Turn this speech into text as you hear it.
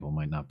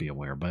might not be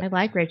aware. But I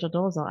like Rachel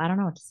Dolezal. I don't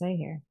know what to say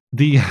here.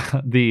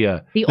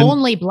 The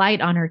only blight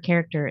on her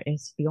character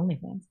is the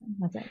OnlyFans.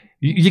 That's it.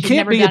 you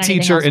can't be a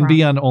teacher and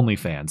be on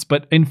OnlyFans.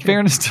 But in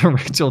fairness to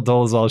Rachel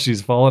Dolezal,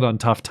 she's fallen on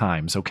tough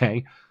times.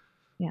 Okay.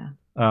 Yeah.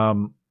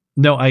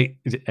 No, I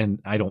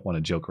don't want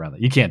to joke around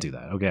that. You can't do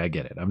that. Okay, I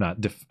get it. I'm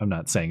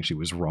not saying she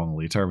was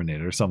wrongly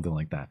terminated or something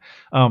like that.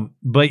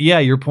 But yeah,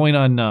 your point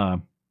on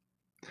I'm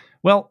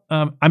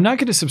not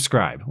going to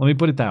subscribe. Let me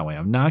put it that way.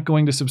 I'm not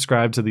going to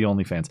subscribe to the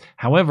OnlyFans.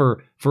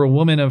 However, for a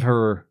woman of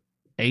her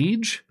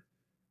age,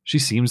 she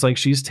seems like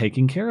she's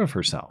taking care of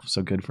herself.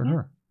 So good for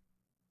her.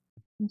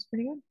 That's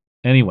pretty good.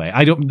 Anyway,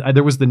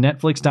 there was the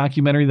Netflix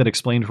documentary that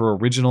explained her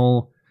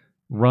original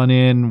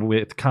run-in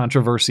with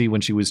controversy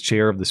when she was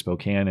chair of the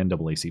Spokane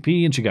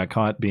NAACP, and she got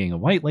caught being a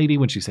white lady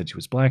when she said she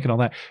was black and all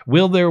that.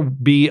 Will there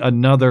be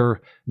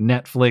another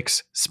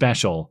Netflix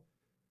special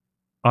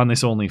on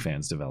this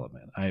OnlyFans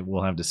development? I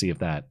will have to see if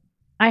that.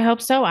 I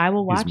hope so. I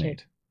will watch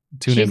it.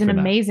 She's an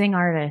amazing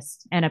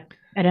artist and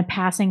a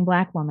passing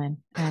black woman,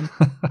 and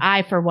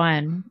I, for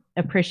one,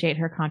 appreciate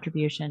her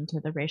contribution to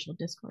the racial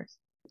discourse.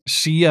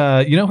 She,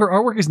 her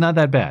artwork is not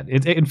that bad.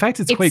 In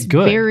fact, it's quite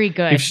good. Very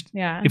good.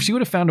 If she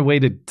would have found a way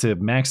to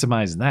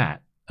maximize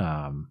that,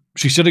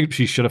 she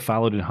should have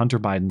followed in Hunter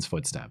Biden's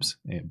footsteps,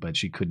 but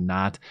she could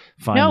not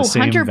find the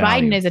same Hunter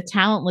value. Biden is a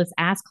talentless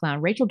ass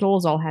clown. Rachel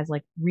Dolezal has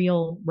like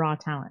real raw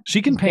talent.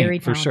 She can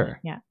paint for sure.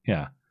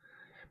 Yeah.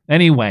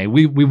 Anyway,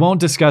 we won't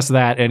discuss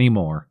that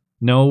anymore.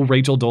 No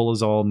Rachel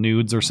Dolezal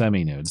nudes or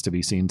semi-nudes to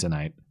be seen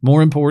tonight.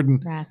 More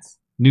important. Rats.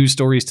 News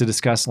stories to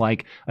discuss,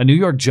 like a New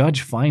York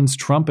judge fines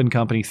Trump and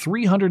company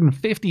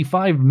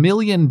 $355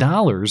 million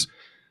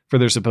for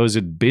their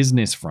supposed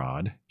business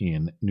fraud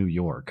in New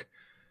York.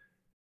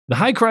 The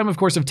high crime, of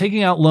course, of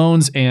taking out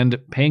loans and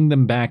paying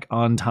them back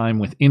on time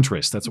with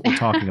interest. That's what we're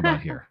talking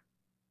about here.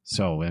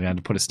 So we had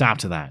to put a stop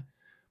to that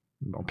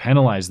or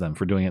penalize them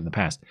for doing it in the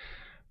past.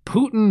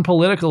 Putin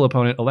political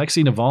opponent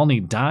Alexei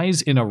Navalny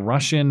dies in a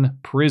Russian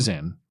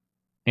prison,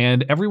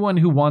 and everyone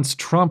who wants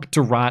Trump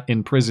to rot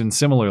in prison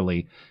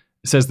similarly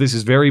says this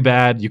is very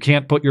bad. You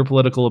can't put your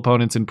political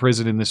opponents in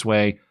prison in this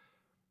way.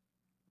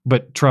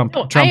 But Trump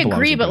I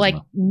agree, but like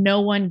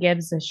no one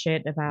gives a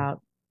shit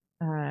about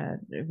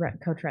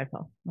Coach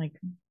Redfield. Like,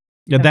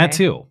 yeah, okay. That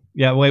too.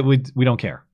 Yeah, we don't care.